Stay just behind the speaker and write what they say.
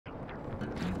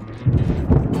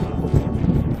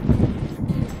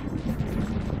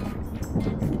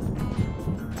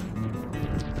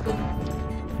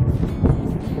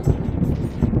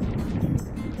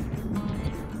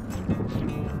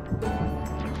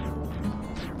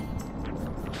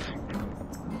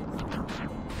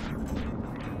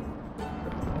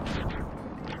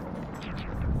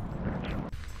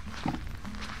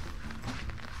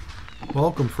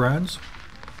Welcome, friends.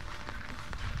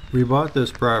 We bought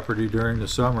this property during the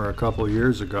summer a couple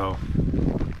years ago,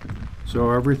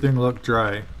 so everything looked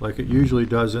dry like it usually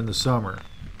does in the summer.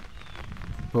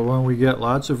 But when we get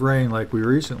lots of rain like we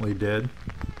recently did,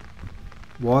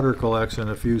 water collects in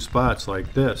a few spots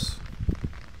like this.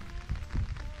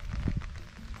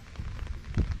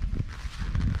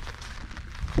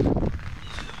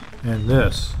 And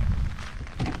this.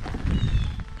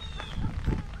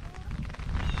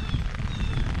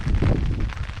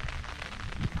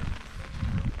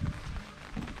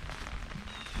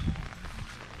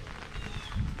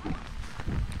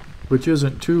 Which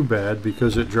isn't too bad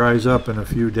because it dries up in a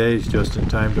few days just in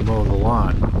time to mow the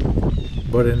lawn.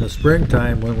 But in the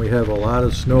springtime, when we have a lot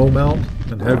of snow melt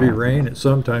and heavy rain, it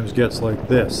sometimes gets like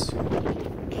this.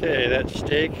 Okay, that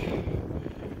stake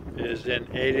is in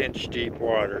 8-inch deep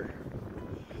water.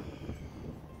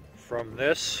 From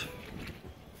this,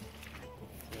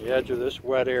 the edge of this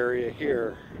wet area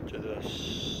here to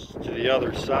the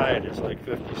other side is like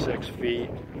 56 feet.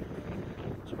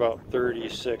 It's about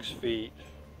 36 feet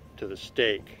to the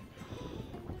stake.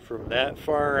 From that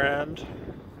far end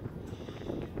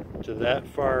to that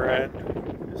far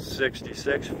end is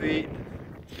 66 feet,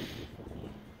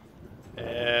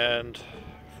 and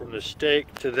from the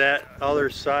stake to that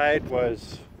other side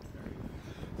was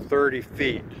 30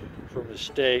 feet. From the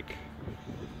stake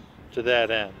to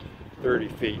that end, 30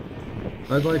 feet.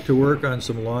 I'd like to work on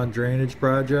some lawn drainage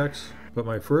projects, but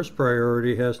my first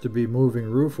priority has to be moving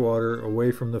roof water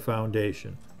away from the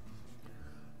foundation.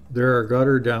 There are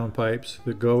gutter downpipes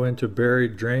that go into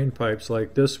buried drain pipes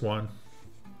like this one,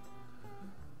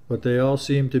 but they all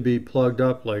seem to be plugged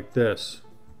up like this.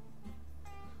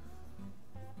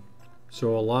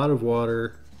 So a lot of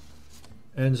water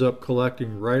ends up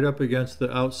collecting right up against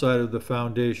the outside of the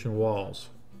foundation walls,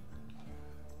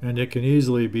 and it can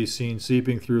easily be seen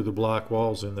seeping through the block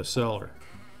walls in the cellar.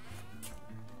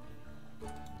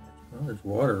 Well, there's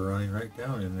water running right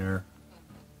down in there.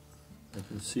 I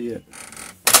can see it.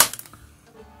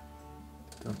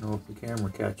 Don't know if the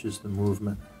camera catches the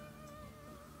movement.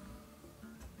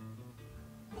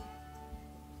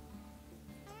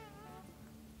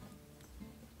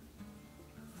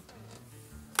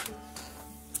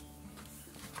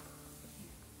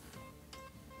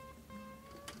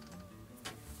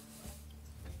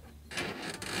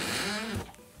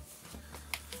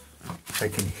 I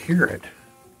can hear it.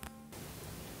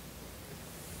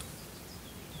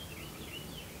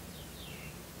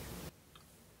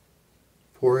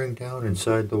 Pouring down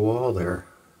inside the wall there.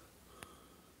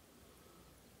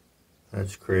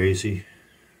 That's crazy.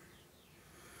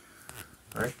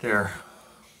 Right there.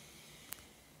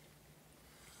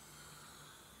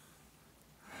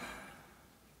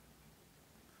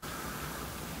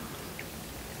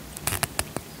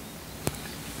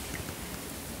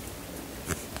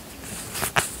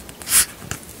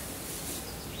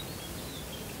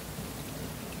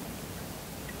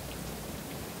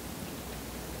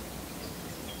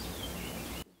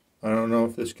 I don't know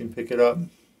if this can pick it up.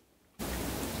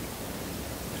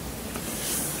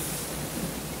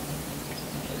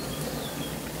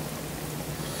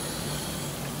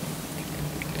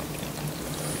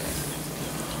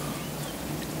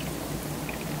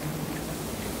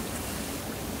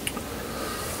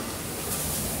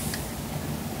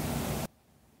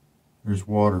 There's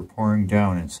water pouring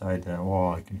down inside that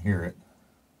wall. I can hear it.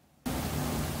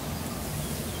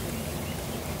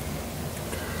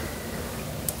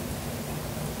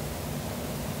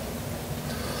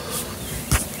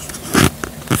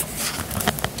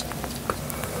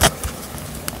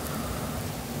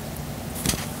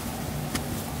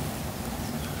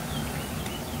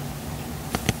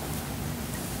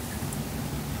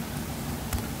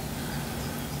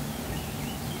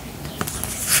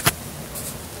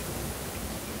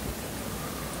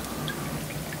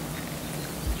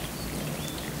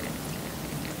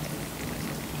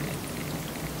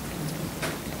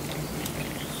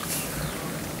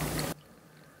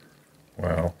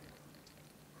 Wow.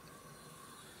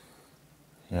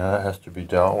 Yeah, that has to be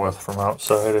dealt with from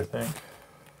outside, I think.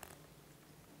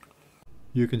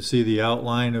 You can see the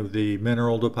outline of the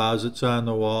mineral deposits on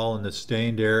the wall and the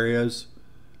stained areas.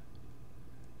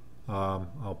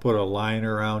 I'll put a line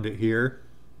around it here.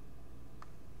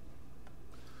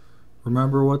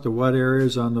 Remember what the wet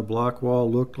areas on the block wall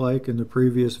looked like in the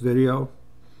previous video?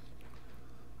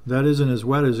 That isn't as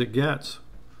wet as it gets.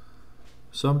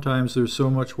 Sometimes there's so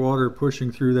much water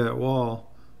pushing through that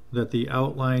wall that the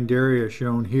outlined area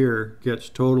shown here gets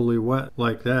totally wet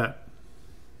like that.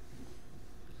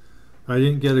 I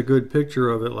didn't get a good picture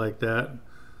of it like that,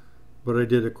 but I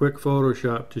did a quick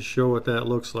Photoshop to show what that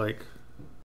looks like.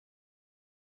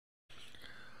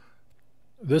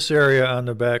 This area on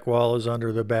the back wall is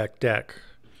under the back deck.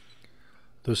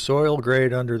 The soil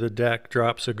grade under the deck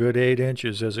drops a good 8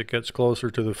 inches as it gets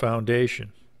closer to the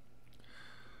foundation.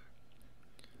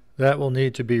 That will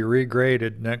need to be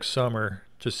regraded next summer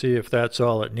to see if that's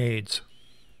all it needs.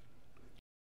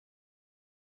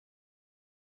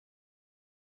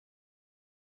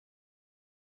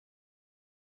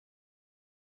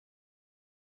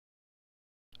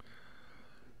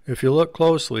 If you look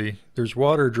closely, there's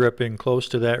water dripping close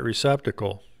to that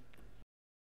receptacle.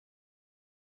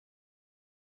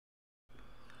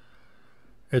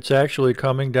 It's actually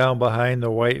coming down behind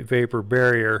the white vapor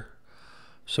barrier,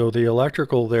 so the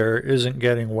electrical there isn't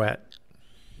getting wet.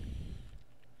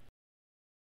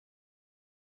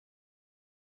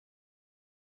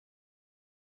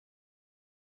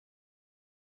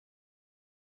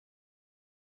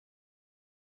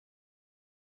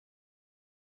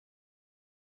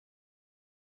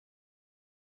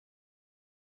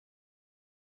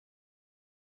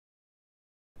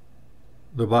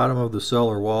 The bottom of the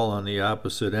cellar wall on the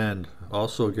opposite end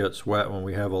also gets wet when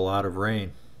we have a lot of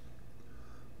rain.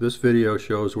 This video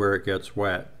shows where it gets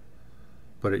wet,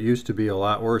 but it used to be a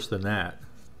lot worse than that.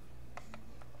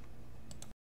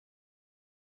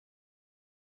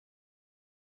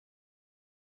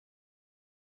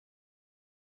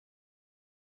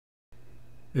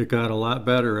 It got a lot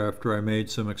better after I made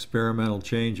some experimental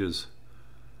changes.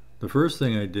 The first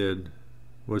thing I did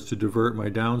was to divert my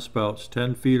downspouts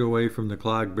 10 feet away from the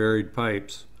clogged buried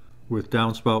pipes with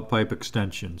downspout pipe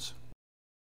extensions.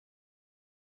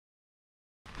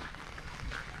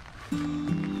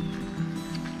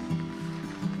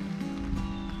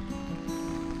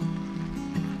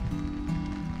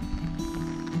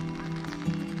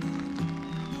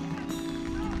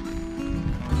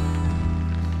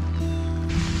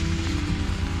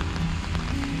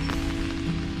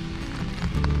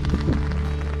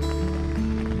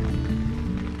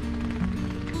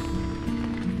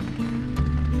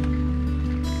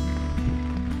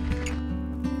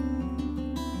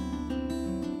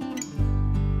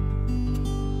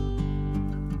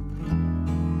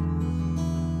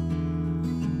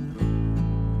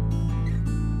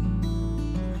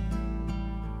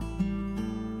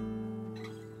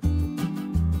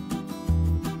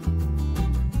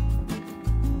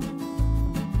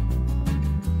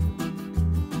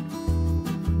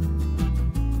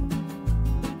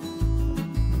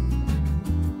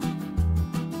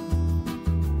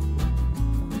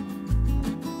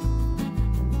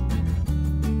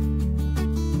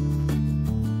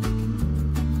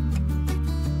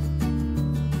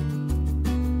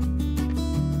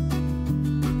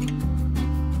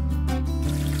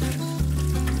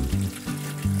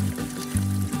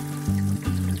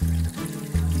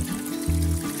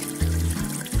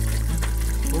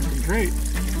 Great.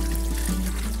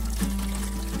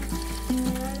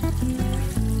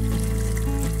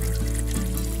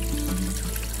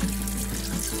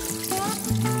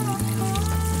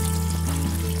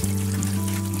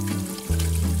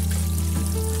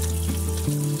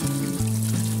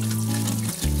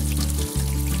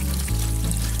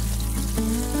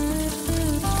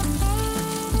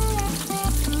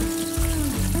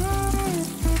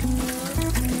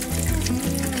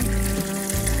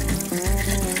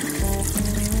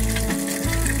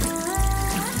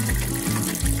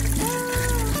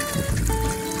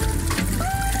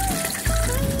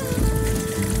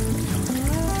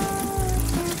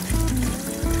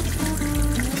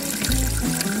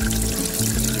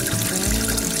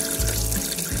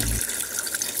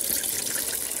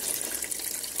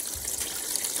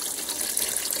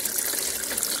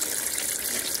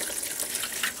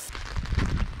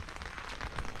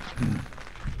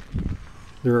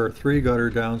 There are 3 gutter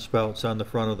downspouts on the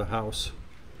front of the house.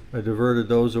 I diverted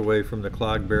those away from the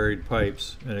clog buried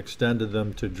pipes and extended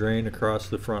them to drain across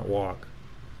the front walk.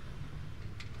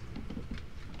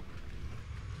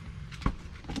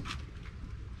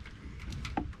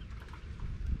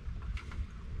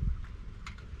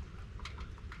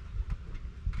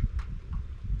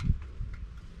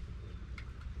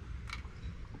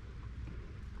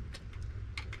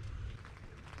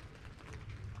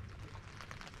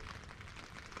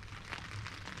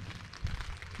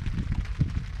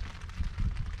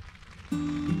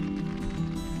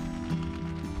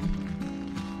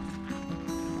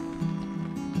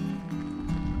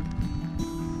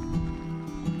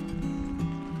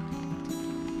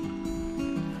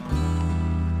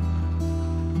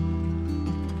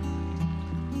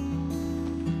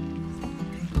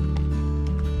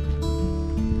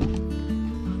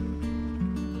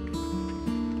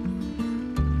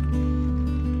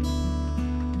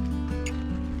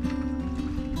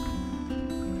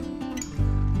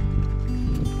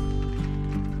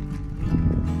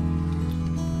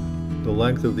 The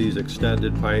length of these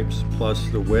extended pipes plus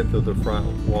the width of the front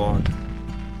walk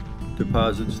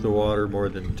deposits the water more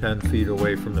than 10 feet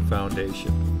away from the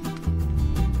foundation.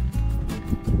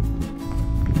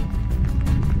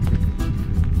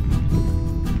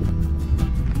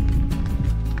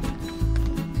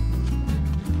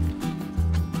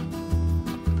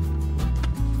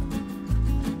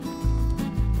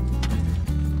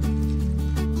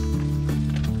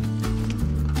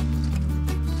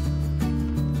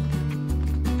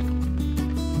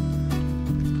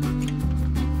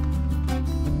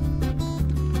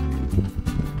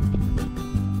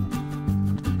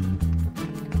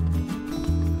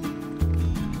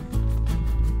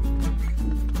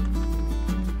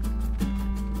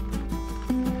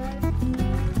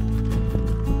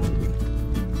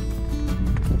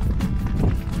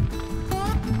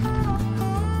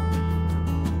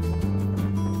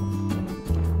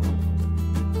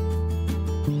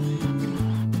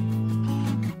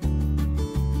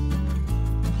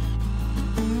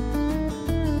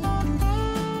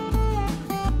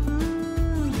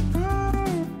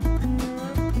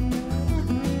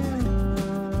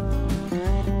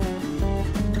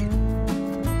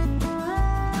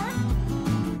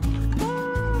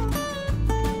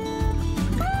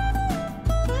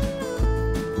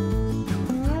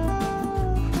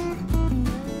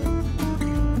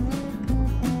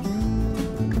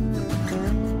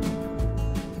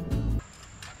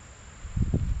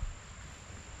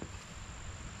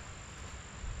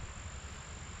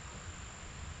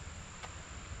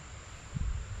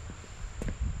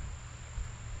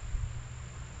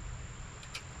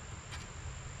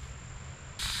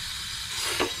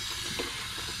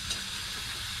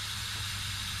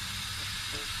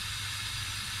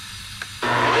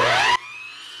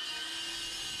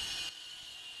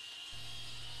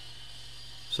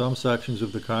 Some sections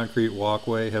of the concrete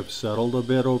walkway have settled a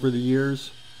bit over the years,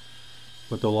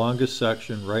 but the longest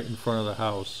section right in front of the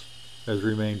house has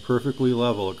remained perfectly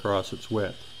level across its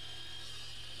width.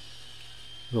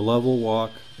 The level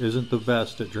walk isn't the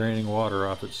best at draining water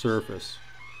off its surface,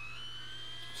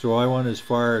 so I went as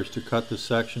far as to cut the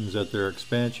sections at their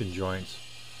expansion joints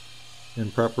in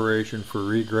preparation for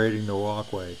regrading the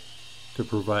walkway to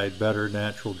provide better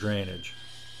natural drainage.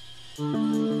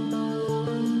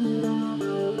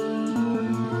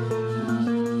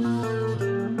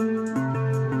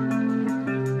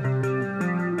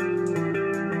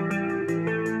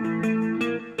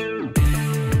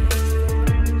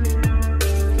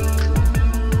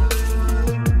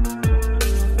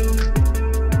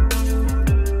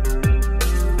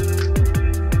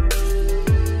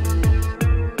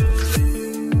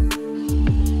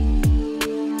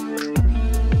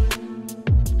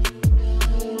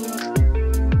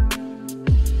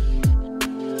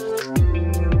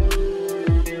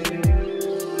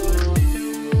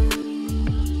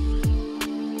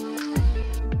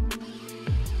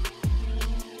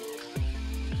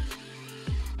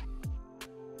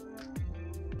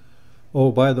 Oh,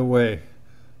 by the way,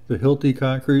 the Hilti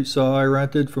concrete saw I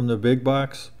rented from the big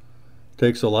box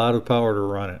takes a lot of power to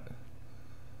run it.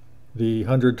 The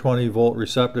 120 volt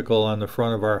receptacle on the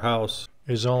front of our house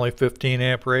is only 15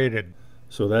 amp rated,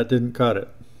 so that didn't cut it.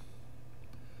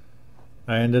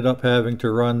 I ended up having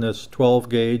to run this 12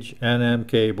 gauge NM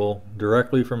cable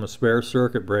directly from a spare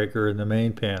circuit breaker in the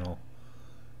main panel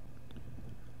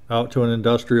out to an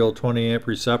industrial 20 amp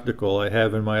receptacle I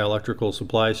have in my electrical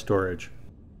supply storage.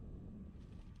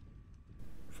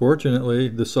 Fortunately,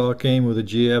 the saw came with a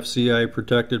GFCI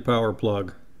protected power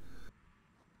plug,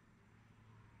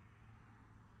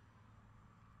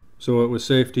 so it was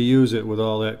safe to use it with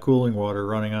all that cooling water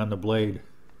running on the blade.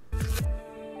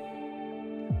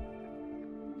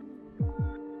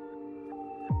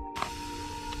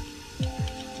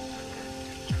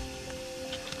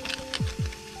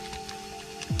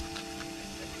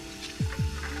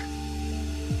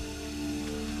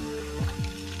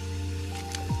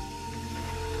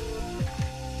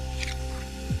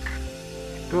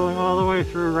 Going all the way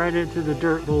through right into the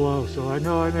dirt below, so I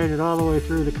know I made it all the way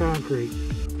through the concrete.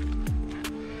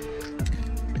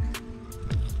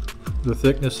 The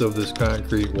thickness of this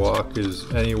concrete walk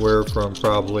is anywhere from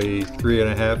probably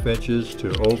 3.5 inches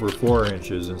to over 4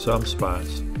 inches in some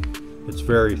spots. It's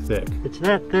very thick. It's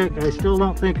that thick, I still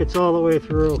don't think it's all the way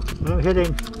through. I'm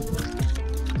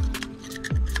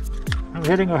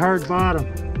hitting a hard bottom.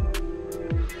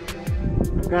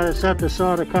 I've got to set the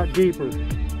saw to cut deeper.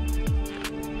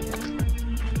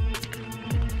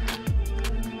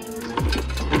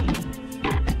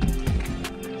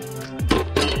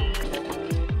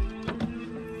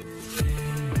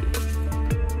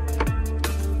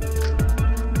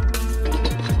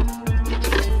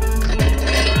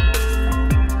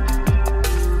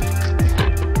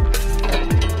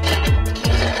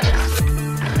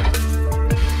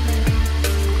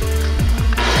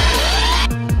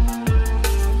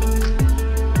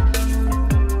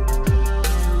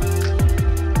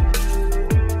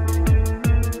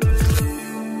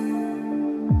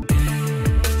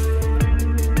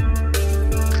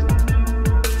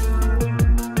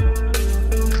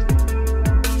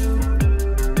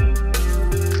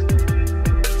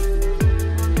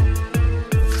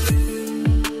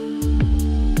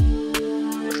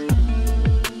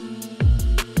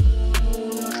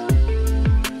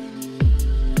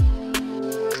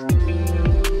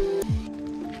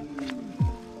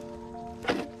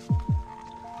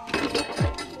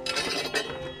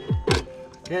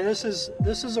 Okay, this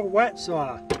is a wet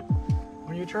saw.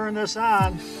 When you turn this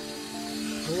on,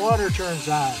 the water turns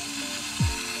on.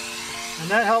 And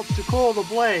that helps to cool the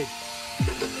blade.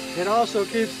 It also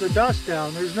keeps the dust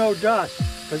down. There's no dust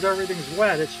because everything's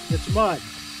wet. It's mud.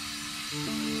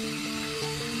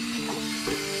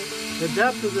 The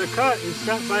depth of the cut is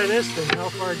set by this thing, how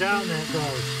far down that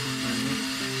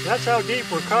goes. That's how deep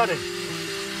we're cutting.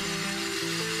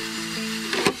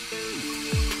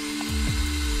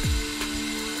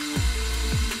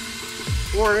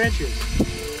 Four inches.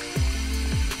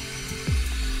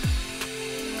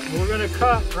 And we're going to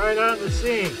cut right on the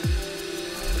seam.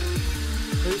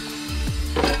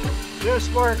 This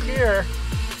mark here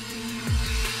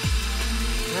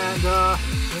and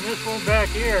this one back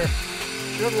here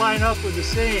should line up with the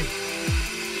seam.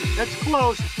 It's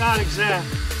close, it's not exact.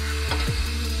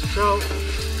 So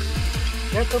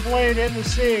get the blade in the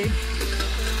seam.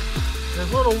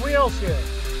 There's little wheels here.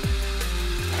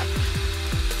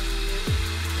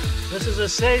 This is a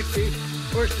safety.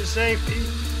 Push the safety,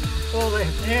 pull the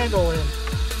handle in.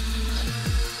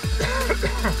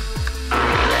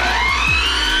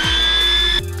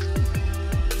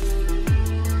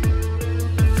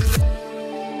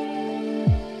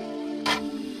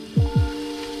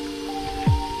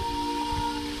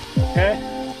 Okay,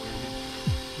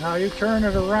 now you turn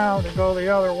it around and go the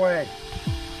other way.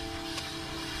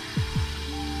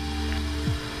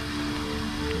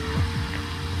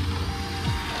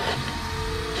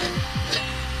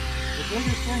 The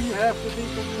biggest thing you have to be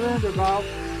concerned about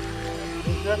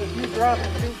is that if you drop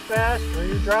it too fast or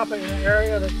you drop it in an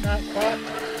area that's not cut,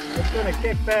 it's going to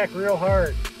kick back real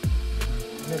hard.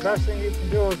 And the best thing you can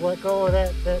do is let go of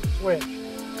that switch.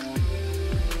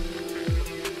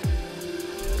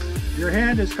 Your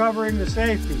hand is covering the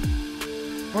safety.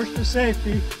 Push the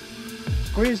safety,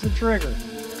 squeeze the trigger.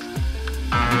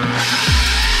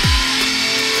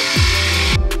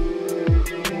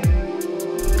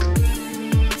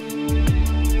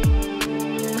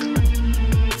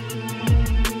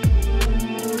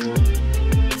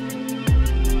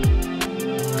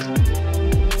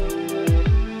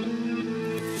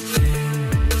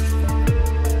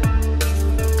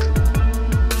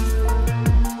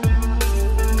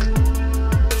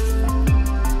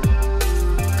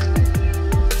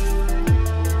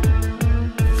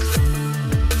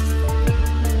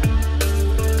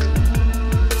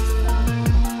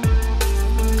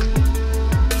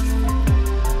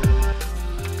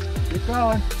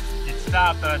 It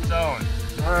stopped on its own.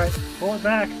 All right, pull it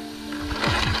back.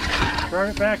 Start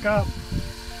it back up.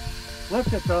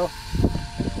 Lift it though.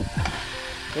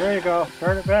 There you go.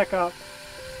 Start it back up.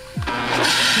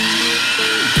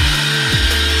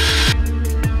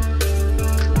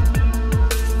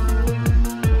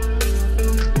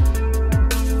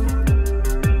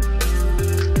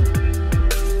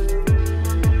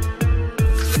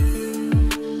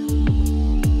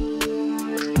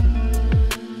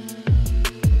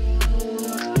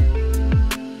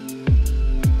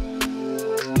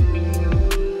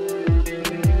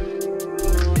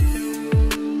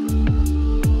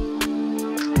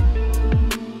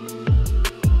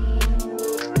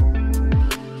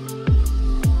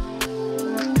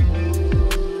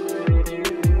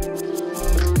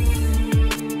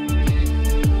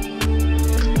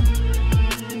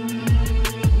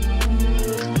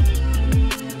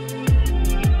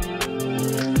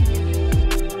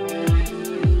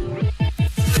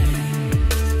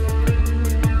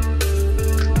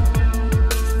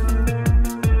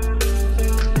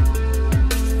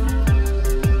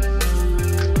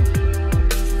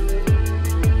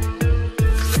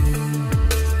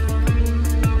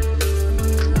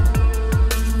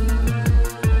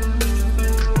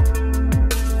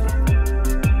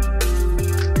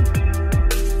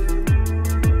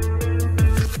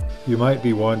 You might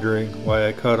be wondering why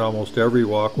I cut almost every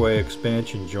walkway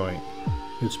expansion joint.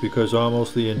 It's because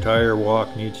almost the entire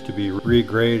walk needs to be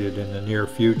regraded in the near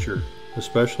future,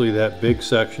 especially that big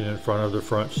section in front of the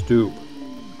front stoop.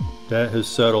 That has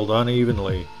settled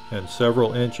unevenly and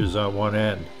several inches on one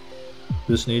end.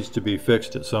 This needs to be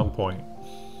fixed at some point.